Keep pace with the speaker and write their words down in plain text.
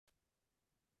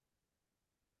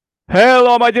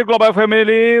Hello, my dear global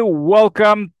family.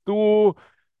 Welcome to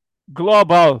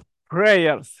Global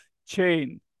Prayers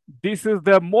Chain. This is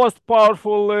the most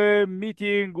powerful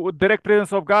meeting with direct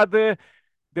presence of God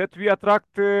that we attract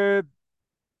through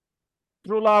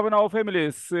love in our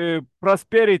families,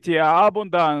 prosperity,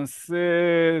 abundance,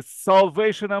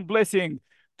 salvation, and blessing.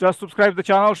 Just subscribe to the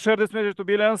channel, share this message to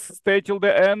billions, stay till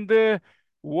the end,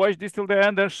 watch this till the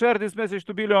end, and share this message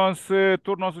to billions.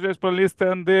 Turn on suggest playlist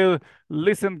and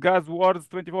listen God's words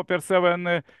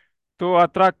 24/7 to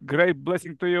attract great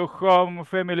blessing to your home,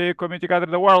 family, community, country,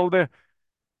 the world.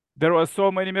 There were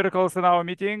so many miracles in our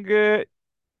meeting.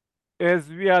 As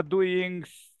we are doing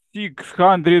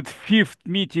 605th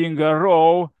meeting a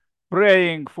row,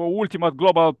 praying for ultimate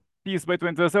global peace by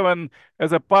 2027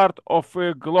 as a part of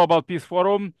a global peace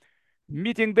forum,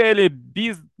 meeting daily,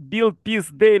 build peace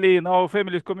daily in our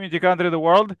families, community, country, the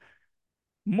world.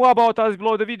 More about us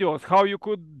below the videos, how you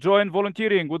could join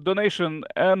volunteering with donation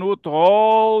and with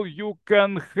all you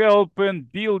can help and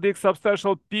building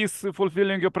substantial peace,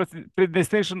 fulfilling your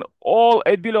predestination. All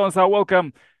 8 billions are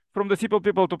welcome, from the simple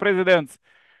people to presidents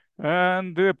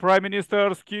and prime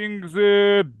ministers, kings,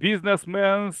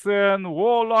 businessmen, and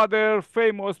all other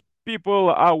famous people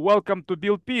are welcome to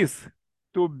build peace,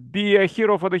 to be a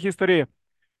hero for the history.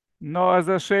 No, as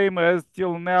a shame as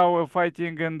till now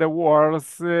fighting in the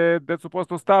wars that's supposed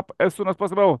to stop as soon as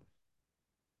possible.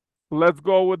 Let's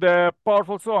go with the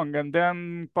powerful song and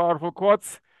then powerful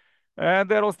quotes, and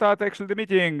that'll start actually the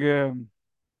meeting.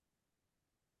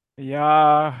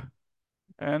 Yeah,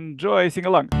 enjoy, sing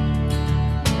along.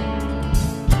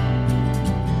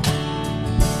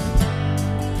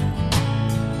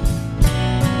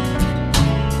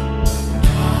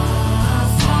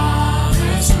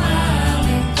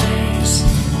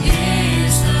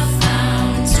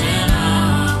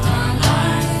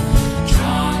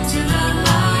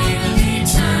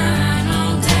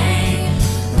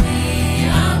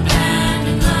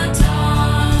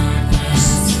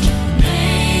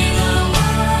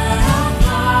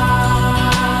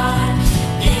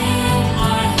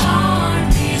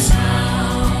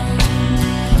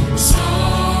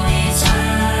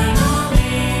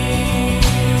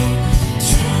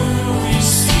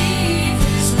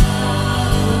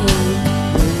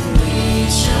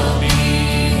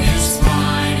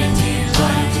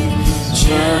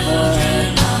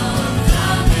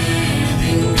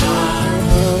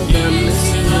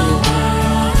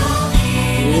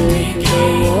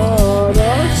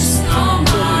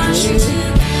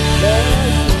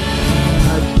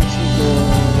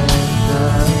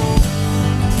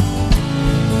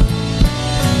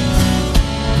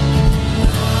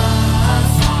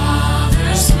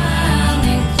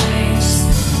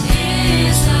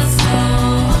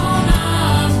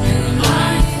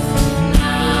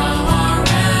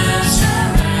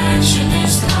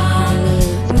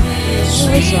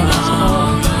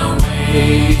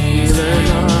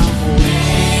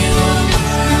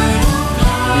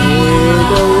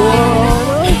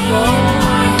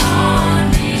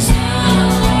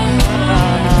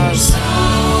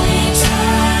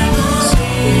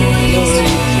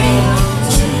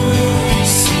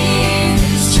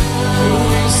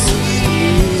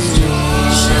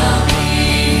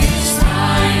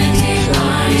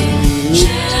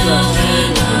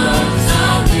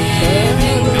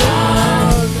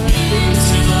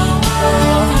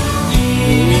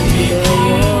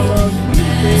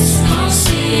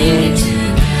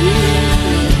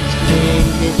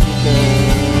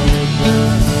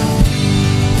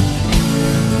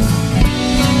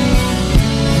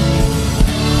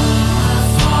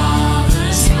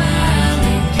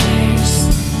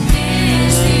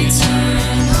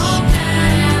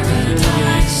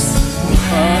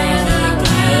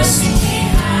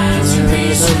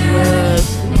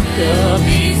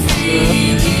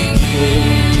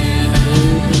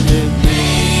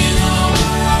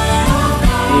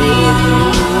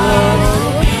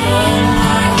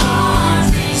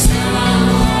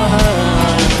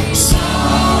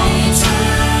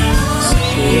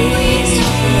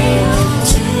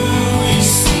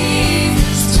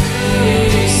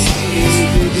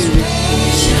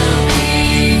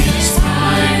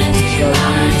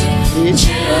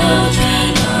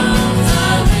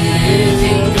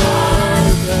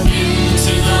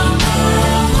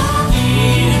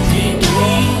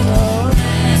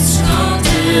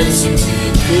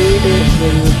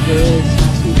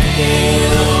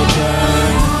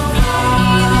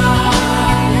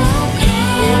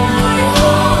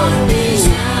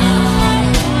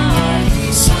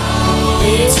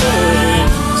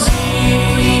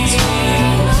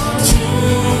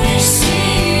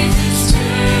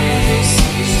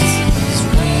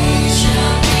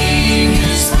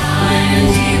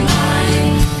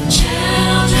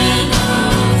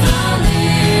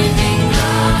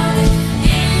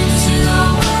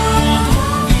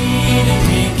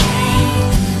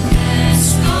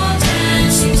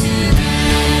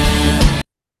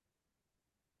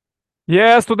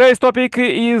 Yes, today's topic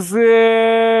is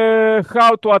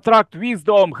how to attract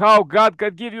wisdom, how God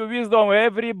can give you wisdom.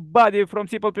 Everybody from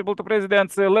simple people to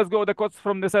presidents. Let's go the quotes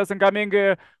from the Science and Coming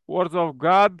Words of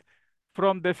God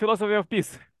from the Philosophy of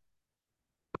Peace.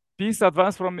 Peace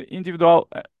advance from individual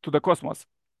to the cosmos.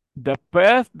 The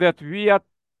path that we are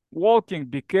walking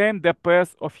became the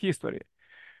path of history.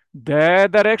 The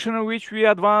direction in which we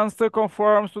advance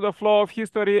conforms to the flow of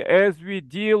history as we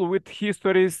deal with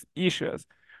history's issues.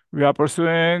 We are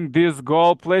pursuing this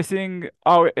goal, placing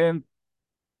our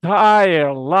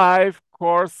entire life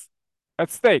course at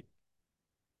stake.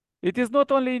 It is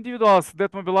not only individuals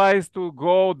that mobilize to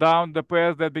go down the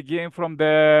path that begin from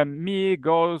the me,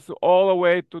 goes all the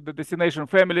way to the destination,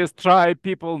 families, tribe,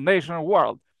 people, nation,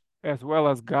 world, as well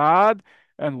as God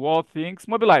and all things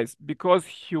mobilize. Because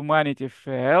humanity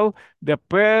fell, the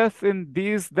path in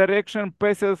this direction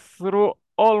passes through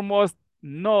almost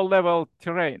no level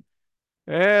terrain.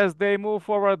 As they move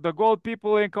forward, the gold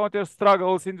people encounter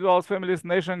struggles, individuals, families,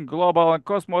 nation, global, and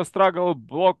cosmos struggle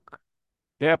block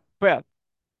their path.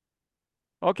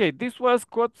 Okay, this was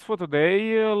quotes for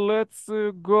today. Let's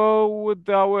go with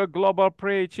our global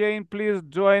prayer chain. Please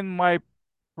join my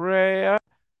prayer.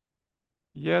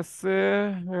 Yes,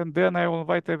 and then I will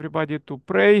invite everybody to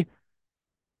pray.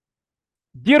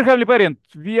 Dear Heavenly Parent,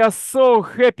 we are so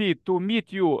happy to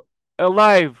meet you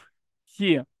alive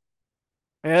here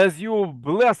as you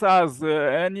bless us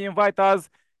and invite us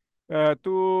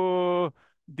to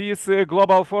this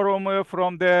global forum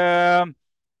from the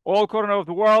all corner of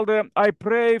the world. I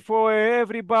pray for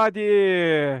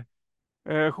everybody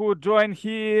who join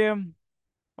here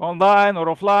online or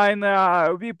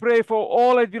offline. We pray for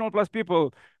all Advent Plus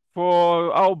people,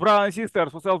 for our brothers and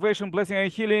sisters, for salvation, blessing,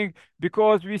 and healing,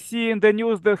 because we see in the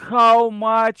news that how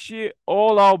much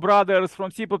all our brothers from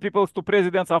simple peoples to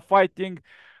presidents are fighting,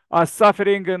 are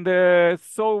suffering, and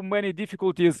so many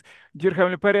difficulties. Dear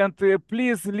Heavenly Parent,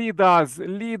 please lead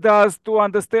us to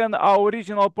understand our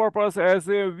original purpose as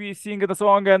we sing in the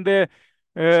song and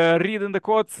read in the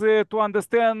quotes to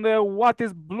understand what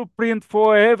is blueprint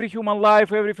for every human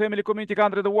life, every family, community,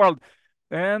 country, in the world.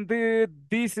 And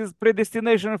this is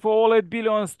predestination for all 8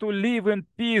 billions to live in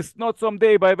peace, not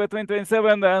someday by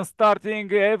 2027, and starting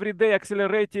every day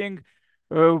accelerating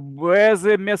as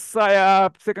a Messiah,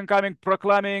 second coming,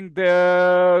 proclaiming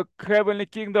the heavenly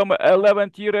kingdom,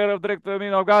 11th year of direct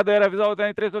dominion of God, era without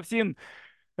any trace of sin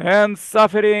and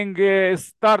suffering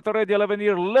start already 11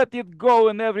 years. Let it go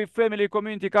in every family,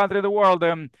 community, country in the world.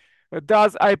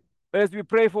 Thus, as we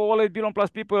pray for all 8 billion plus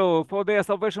people for their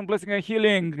salvation, blessing, and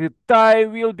healing, thy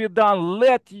will be done.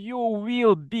 Let your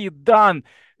will be done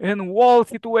in all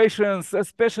situations,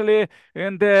 especially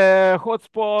in the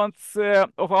hotspots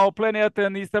of our planet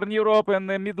in Eastern Europe and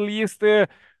the Middle East.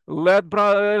 Let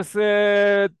brothers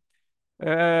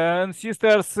and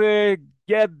sisters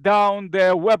get down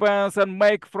their weapons and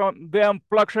make from them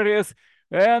luxuries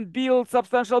and build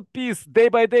substantial peace day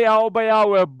by day, hour by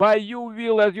hour, by your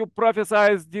will, as you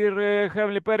prophesied, dear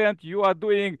Heavenly Parent, you are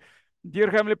doing.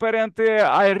 Dear Heavenly Parent,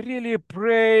 I really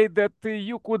pray that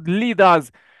you could lead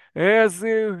us as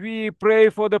we pray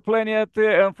for the planet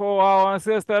and for our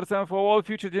ancestors and for all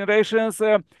future generations.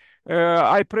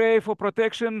 I pray for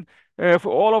protection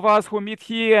for all of us who meet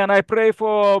here, and I pray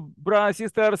for brothers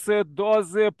and sisters,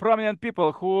 those prominent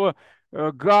people who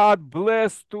God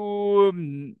bless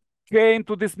to came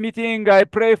to this meeting. I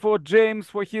pray for James,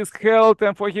 for his health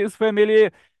and for his family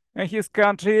and his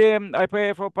country. I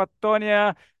pray for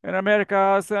Patagonia in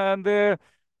Americas and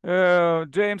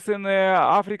James in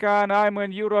Africa, and I'm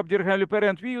in Europe, dear Heavenly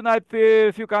Parent. We unite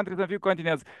a few countries and few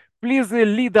continents. Please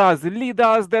lead us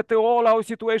that all our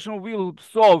situation will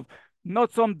solve,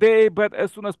 not someday, but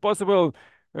as soon as possible.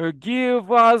 Give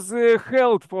us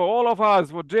health for all of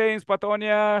us, for James,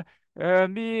 Patagonia,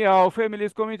 me, our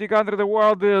families, community, country, the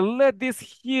world. Let this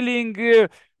healing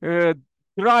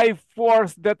drive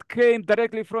force that came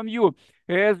directly from you.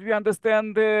 As we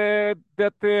understand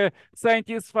that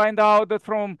scientists find out that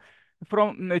from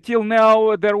till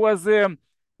now there was uh,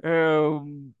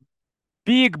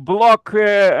 big block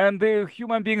and the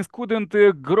human beings couldn't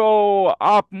grow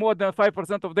up more than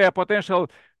 5% of their potential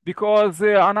because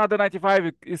another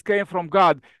 95 is came from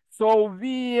God. So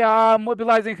we are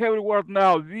mobilizing every world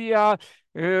now. We are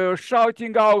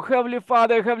shouting out, Heavenly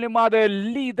Father, Heavenly Mother,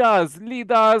 lead us,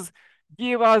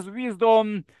 give us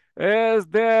wisdom, as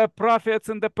the prophets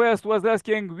in the past was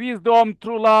asking wisdom,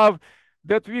 true love,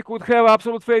 that we could have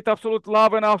absolute faith, absolute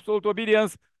love, and absolute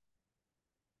obedience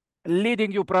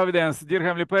leading you providence. Dear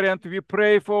Heavenly Parent, we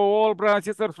pray for all brothers and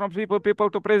sisters from people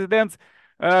to presidents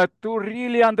to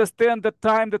really understand the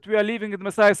time that we are living in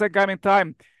Messiah's coming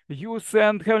time. You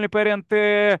send Heavenly Parent,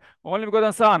 only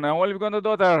begotten Son, only begotten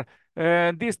daughter.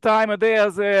 This time they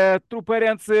as true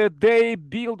parents, they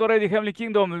build already Heavenly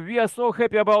Kingdom. We are so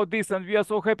happy about this, and we are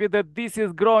so happy that this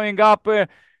is growing up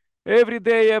every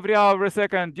day, every hour, every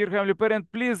second. Dear Heavenly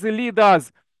Parent, please lead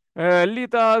us.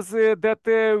 Lead us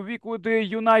that we could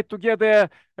unite together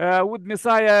with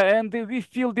Messiah, and we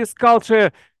feel this culture.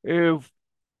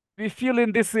 We feel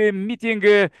in this meeting,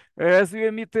 as we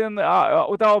are meeting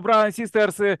with our brothers and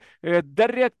sisters,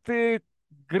 direct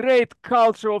great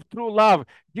culture of true love.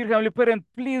 Dear Heavenly Parent,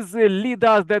 please lead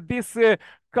us that this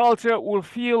culture will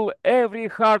fill every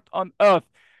heart on earth.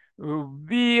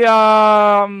 We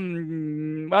are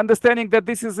understanding that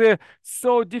this is a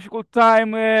so difficult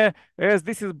time, as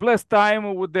this is blessed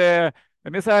time with the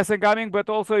Messiah coming, but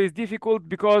also is difficult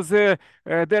because there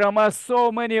are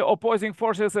so many opposing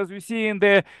forces, as we see in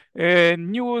the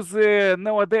news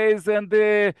nowadays, and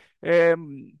there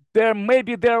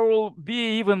will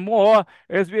be even more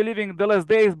as we're living the last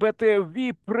days. But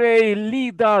we pray,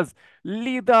 lead us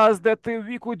that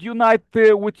we could unite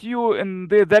with you in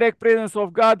the direct presence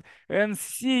of God and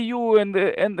see you and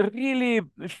really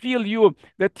feel you.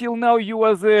 That till now you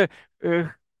was uh,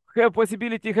 have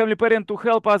possibility, Heavenly Parent, to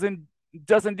help us in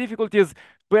just in difficulties,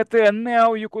 but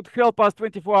now you could help us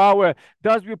 24 hours.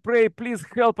 Thus we pray, please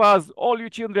help us, all you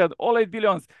children, all 8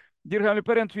 billions. Dear Heavenly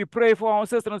Parent, we pray for our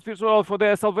ancestors and spiritual for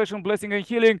their salvation, blessing, and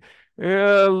healing.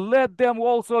 Let them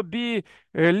also be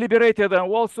liberated.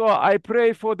 And also, I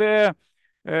pray for the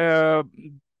uh,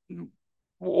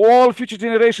 all future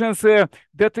generations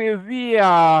that we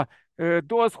are.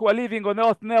 Those who are living on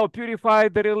earth now purify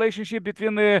the relationship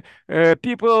between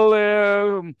people,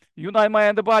 unite mind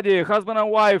and the body, husband and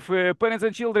wife, parents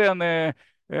and children,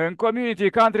 and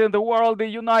community, country, and the world. They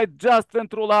unite just and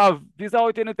true love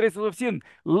without any traces of sin.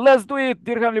 Let's do it,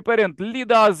 dear Heavenly Parent.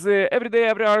 Lead us every day,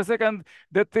 every hour, second,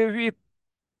 that we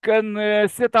can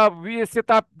we set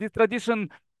up this tradition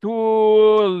to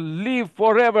live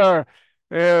forever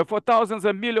for thousands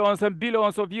and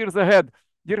billions of years ahead.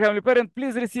 Dear Heavenly Parent,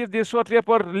 please receive this short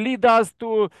report. Lead us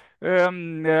to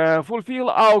fulfill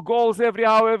our goals every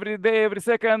hour, every day, every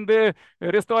second,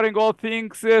 restoring all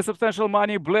things, substantial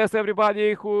money. Bless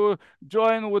everybody who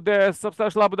join with the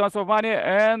substantial abundance of money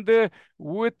and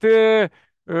with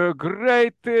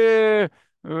great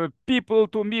people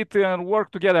to meet and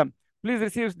work together. Please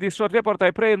receive this short report.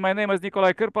 I pray in my name as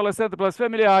Nikolai Kirpala, Center Plus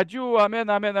Family. Adieu. Amen,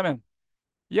 amen, amen.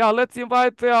 Yeah, let's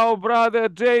invite our brother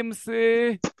James.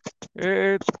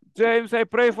 James, I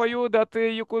pray for you that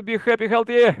you could be happy,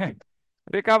 healthy,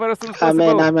 recover as soon as Amen,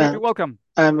 possible. amen, Happy welcome.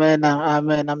 amen,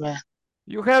 amen, amen.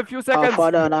 You have a few Our seconds.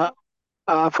 Father and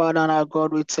our Father and our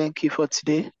God, we thank you for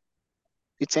today.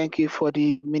 We thank you for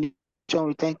the ministration.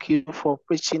 We thank you for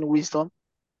preaching wisdom.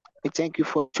 We thank you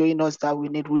for showing us that we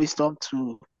need wisdom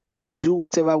to do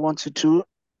whatever we want to do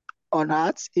on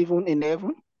earth, even in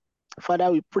heaven.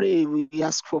 Father, we pray, we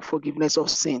ask for forgiveness of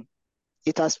sin.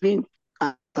 It has been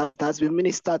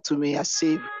ministered to me as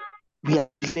if we are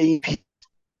living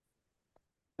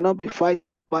not be fighting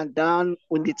up and down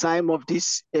in the time of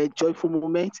this joyful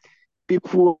moment.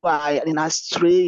 People are in a stray